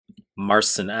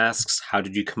Marson asks, how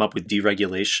did you come up with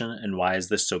deregulation and why is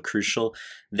this so crucial?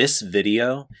 This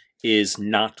video is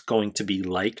not going to be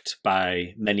liked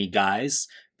by many guys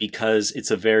because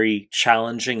it's a very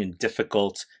challenging and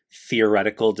difficult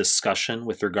theoretical discussion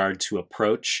with regard to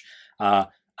approach.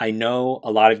 I know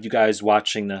a lot of you guys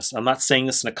watching this, I'm not saying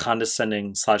this in a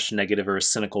condescending / negative or a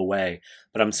cynical way,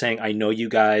 but I'm saying I know you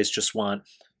guys just want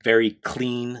very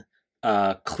clean,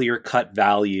 clear-cut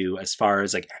value as far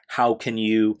as like how can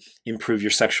you improve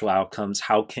your sexual outcomes,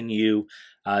 how can you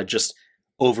just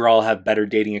overall have better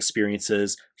dating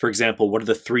experiences. For example, what are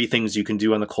the 3 things you can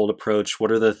do on the cold approach?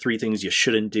 What are the 3 things you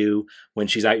shouldn't do when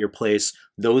she's at your place?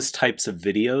 Those types of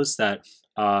videos that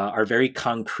are very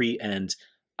concrete and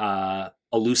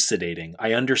elucidating.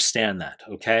 I understand that,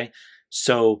 okay?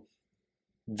 So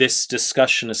this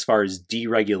discussion as far as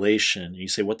deregulation, you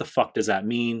say, what the fuck does that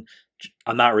mean?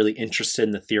 I'm not really interested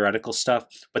in the theoretical stuff,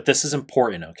 but this is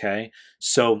important, okay?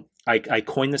 So I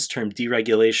coined this term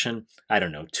deregulation, I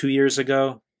don't know, 2 years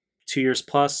ago, 2 years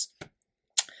plus,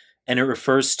 and it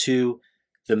refers to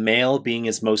the male being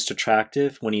his most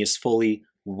attractive when he is fully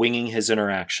winging his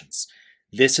interactions.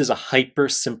 This is a hyper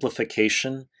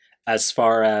simplification as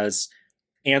far as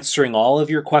answering all of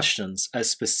your questions, as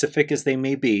specific as they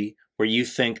may be, where you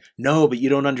think, no, but you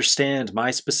don't understand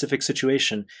my specific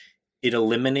situation. It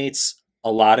eliminates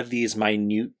a lot of these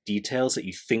minute details that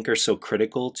you think are so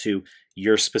critical to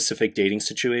your specific dating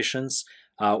situations,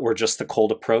 or just the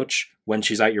cold approach when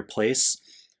she's at your place.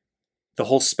 The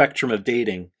whole spectrum of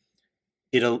dating,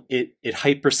 it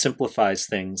hyper simplifies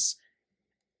things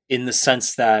in the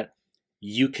sense that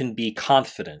you can be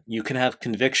confident, you can have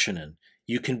conviction in,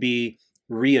 you can be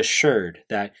reassured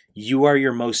that you are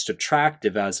your most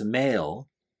attractive as a male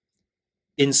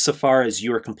insofar as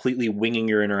you are completely winging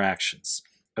your interactions,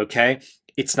 okay?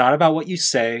 It's not about what you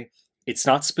say. It's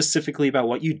not specifically about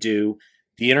what you do.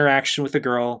 The interaction with a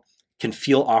girl can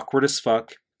feel awkward as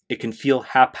fuck. It can feel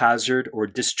haphazard or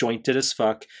disjointed as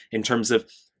fuck in terms of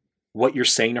what you're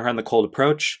saying to her on the cold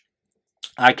approach.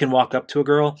 I can walk up to a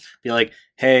girl, be like,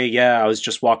 hey, yeah, I was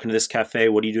just walking to this cafe.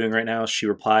 What are you doing right now? She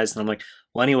replies, and I'm like,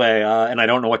 well, anyway, and I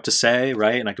don't know what to say,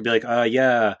 right? And I could be like,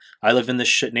 yeah, I live in this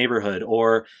shit neighborhood.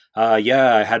 Or,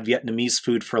 yeah, I had Vietnamese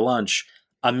food for lunch.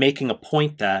 I'm making a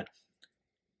point that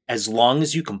as long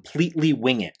as you completely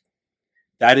wing it,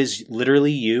 that is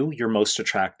literally you're most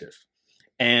attractive.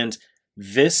 And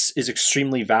this is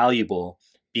extremely valuable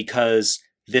because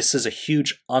this is a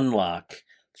huge unlock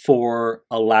for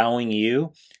allowing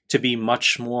you to be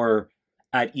much more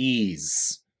at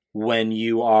ease when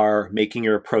you are making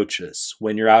your approaches,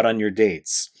 when you're out on your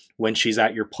dates, when she's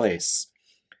at your place.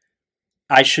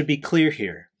 I should be clear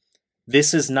here.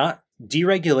 This is not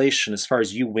deregulation as far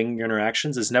as you wing your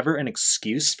interactions is never an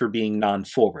excuse for being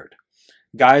non-forward.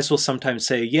 Guys will sometimes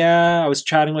say, yeah, I was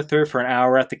chatting with her for an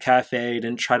hour at the cafe,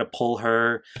 didn't try to pull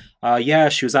her. Yeah,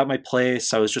 she was at my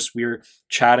place. We were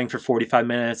chatting for 45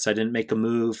 minutes. I didn't make a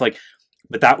move.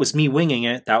 But that was me winging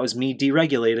it. That was me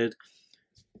deregulated.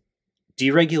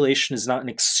 Deregulation is not an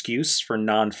excuse for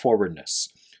non-forwardness.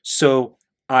 So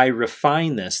I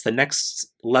refine this the next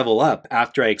level up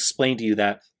after I explain to you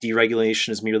that deregulation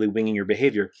is merely winging your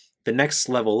behavior. The next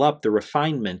level up, the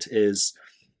refinement is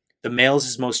the male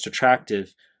is most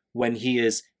attractive when he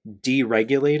is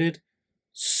deregulated,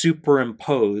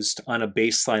 superimposed on a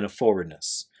baseline of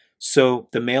forwardness. So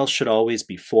the male should always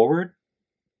be forward.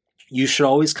 You should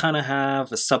always kind of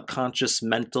have a subconscious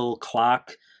mental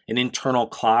clock, an internal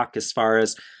clock as far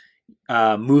as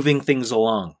moving things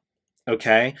along.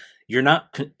 Okay?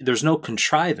 There's no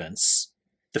contrivance.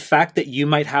 The fact that you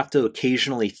might have to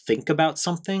occasionally think about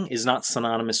something is not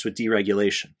synonymous with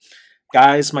deregulation.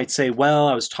 Guys might say, well,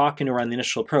 I was talking to her on the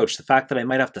initial approach. The fact that I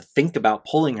might have to think about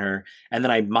pulling her and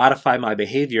then I modify my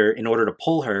behavior in order to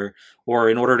pull her or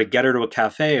in order to get her to a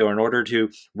cafe or in order to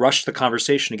rush the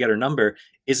conversation to get her number,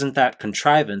 isn't that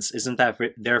contrivance? Isn't that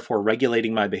therefore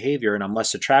regulating my behavior and I'm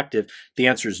less attractive? The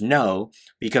answer is no,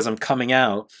 because I'm coming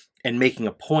out and making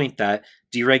a point that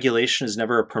deregulation is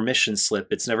never a permission slip.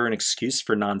 It's never an excuse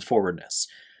for non-forwardness.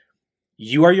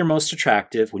 You are your most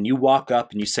attractive when you walk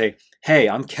up and you say, hey,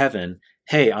 I'm Kevin.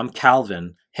 Hey, I'm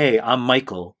Calvin. Hey, I'm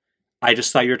Michael. I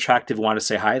just thought you're attractive. Want to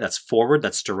say hi. That's forward.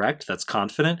 That's direct. That's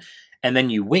confident. And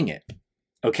then you wing it.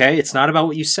 Okay? It's not about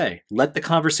what you say. Let the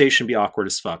conversation be awkward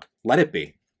as fuck. Let it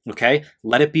be. Okay?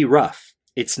 Let it be rough.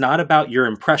 It's not about your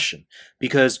impression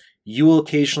because you will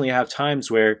occasionally have times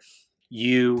where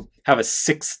you have a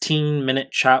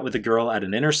 16-minute chat with a girl at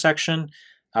an intersection,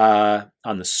 on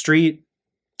the street,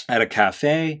 at a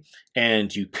cafe,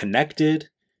 and you connected,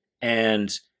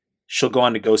 and she'll go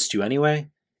on to ghost you anyway.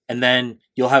 And then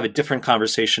you'll have a different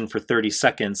conversation for 30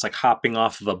 seconds, like hopping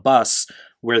off of a bus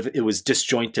where it was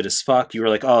disjointed as fuck. You were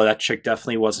like, oh, that chick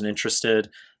definitely wasn't interested.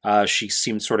 She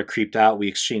seemed sort of creeped out. We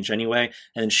exchanged anyway.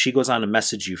 And then she goes on to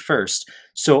message you first.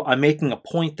 So I'm making a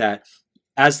point that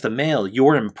as the male,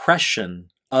 your impression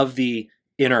of the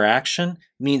interaction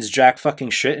means jack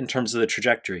fucking shit in terms of the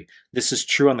trajectory. This is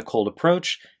true on the cold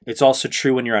approach. It's also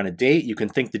true when you're on a date. You can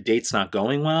think the date's not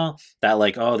going well, that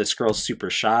like, oh, this girl's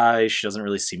super shy, she doesn't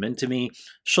really seem into me,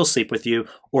 she'll sleep with you.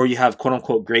 Or you have quote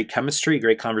unquote great chemistry,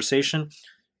 great conversation,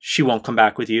 she won't come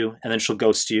back with you, and then she'll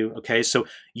ghost you. Okay, so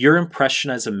your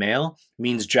impression as a male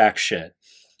means jack shit.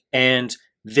 And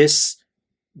this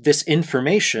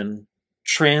information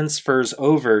transfers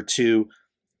over to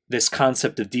this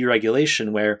concept of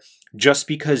deregulation, where just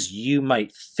because you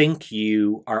might think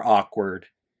you are awkward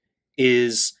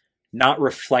is not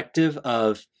reflective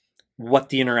of what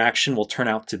the interaction will turn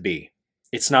out to be.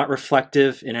 It's not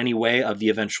reflective in any way of the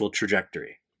eventual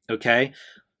trajectory, okay?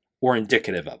 Or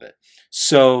indicative of it.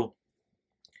 So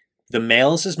the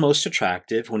male is most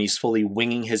attractive when he's fully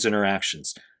winging his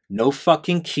interactions. No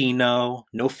fucking keno,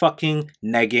 no fucking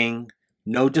negging,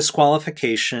 no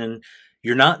disqualification.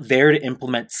 You're not there to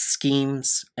implement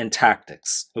schemes and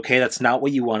tactics, okay? That's not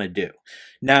what you want to do.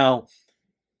 Now,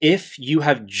 if you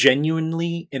have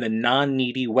genuinely, in a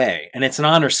non-needy way, and it's an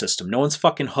honor system, no one's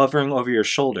fucking hovering over your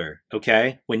shoulder,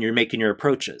 okay, when you're making your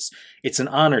approaches. It's an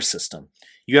honor system.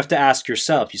 You have to ask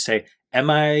yourself, you say, am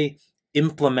I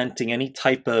implementing any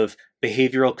type of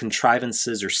behavioral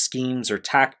contrivances or schemes or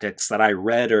tactics that I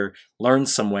read or learned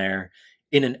somewhere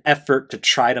in an effort to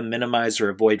try to minimize or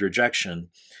avoid rejection?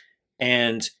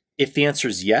 And if the answer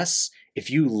is yes,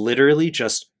 if you literally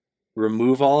just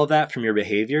remove all of that from your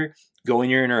behavior, go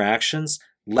in your interactions,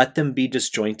 let them be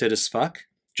disjointed as fuck,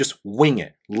 just wing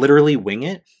it, literally wing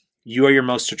it, you are your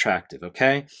most attractive,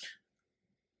 okay?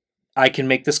 I can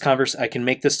make this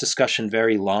discussion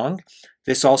very long.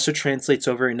 This also translates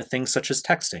over into things such as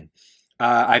texting.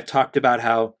 I've talked about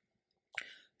how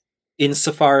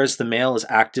insofar as the male is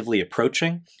actively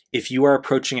approaching, if you are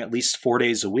approaching at least 4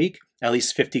 days a week, at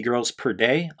least 50 girls per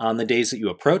day on the days that you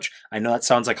approach. I know that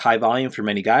sounds like high volume for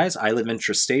many guys. I live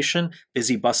intrastation,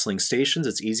 busy, bustling stations.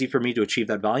 It's easy for me to achieve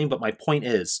that volume. But my point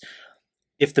is,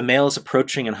 if the male is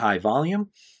approaching in high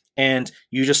volume and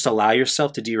you just allow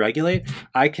yourself to deregulate,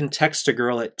 I can text a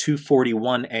girl at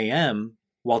 2:41 a.m.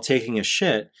 while taking a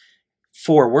shit,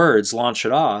 4 words, launch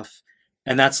it off,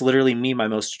 and that's literally me, my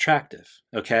most attractive,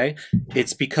 okay?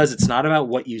 It's because it's not about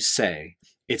what you say.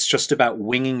 It's just about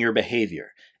winging your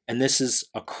behavior. And this is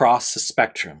across the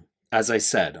spectrum. As I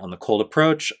said, on the cold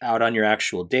approach, out on your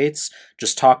actual dates,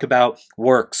 just talk about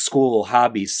work, school,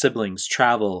 hobbies, siblings,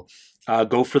 travel.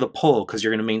 Go for the pull because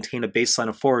you're going to maintain a baseline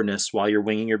of forwardness while you're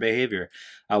winging your behavior.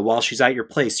 While she's at your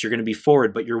place, you're going to be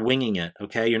forward, but you're winging it,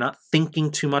 okay? You're not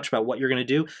thinking too much about what you're going to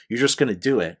do. You're just going to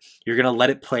do it. You're going to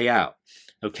let it play out,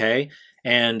 okay?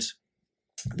 And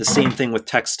the same thing with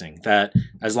texting, that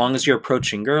as long as you're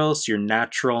approaching girls, your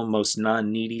natural, most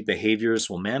non-needy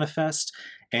behaviors will manifest,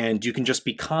 and you can just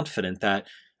be confident that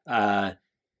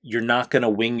you're not going to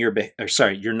wing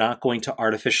you're not going to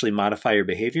artificially modify your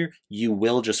behavior. You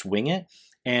will just wing it,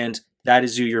 and that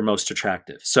is you're most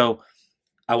attractive. So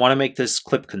I want to make this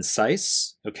clip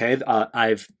concise, okay?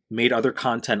 I've made other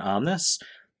content on this.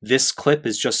 This clip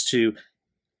is just to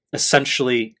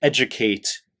essentially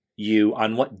educate you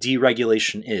on what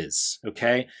deregulation is,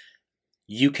 okay?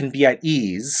 You can be at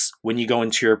ease when you go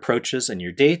into your approaches and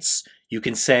your dates. You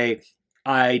can say,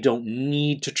 I don't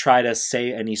need to try to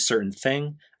say any certain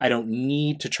thing. I don't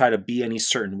need to try to be any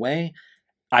certain way.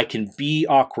 I can be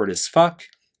awkward as fuck,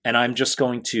 and I'm just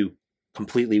going to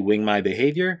completely wing my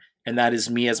behavior, and that is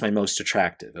me as my most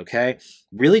attractive, okay?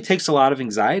 Really takes a lot of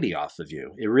anxiety off of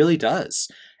you. It really does.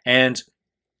 And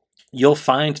you'll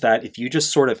find that if you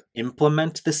just sort of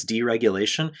implement this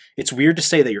deregulation, it's weird to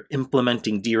say that you're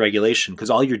implementing deregulation because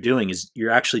all you're doing is you're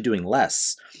actually doing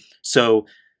less. So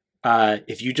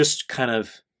if you just kind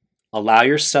of allow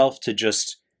yourself to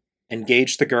just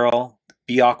engage the girl,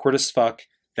 be awkward as fuck,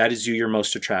 that is you're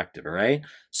most attractive, all right?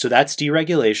 So that's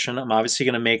deregulation. I'm obviously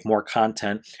going to make more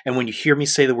content. And when you hear me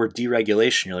say the word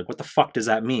deregulation, you're like, what the fuck does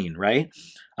that mean, right?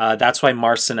 That's why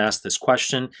Marcin asked this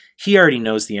question. He already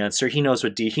knows the answer. He knows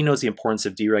he knows the importance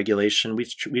of deregulation.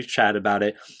 We've chatted about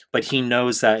it, but he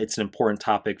knows that it's an important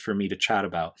topic for me to chat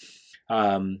about,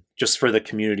 just for the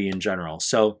community in general.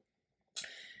 So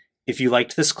if you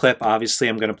liked this clip, obviously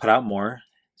I'm going to put out more.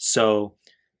 So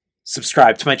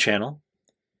subscribe to my channel,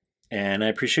 and I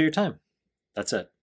appreciate your time. That's it.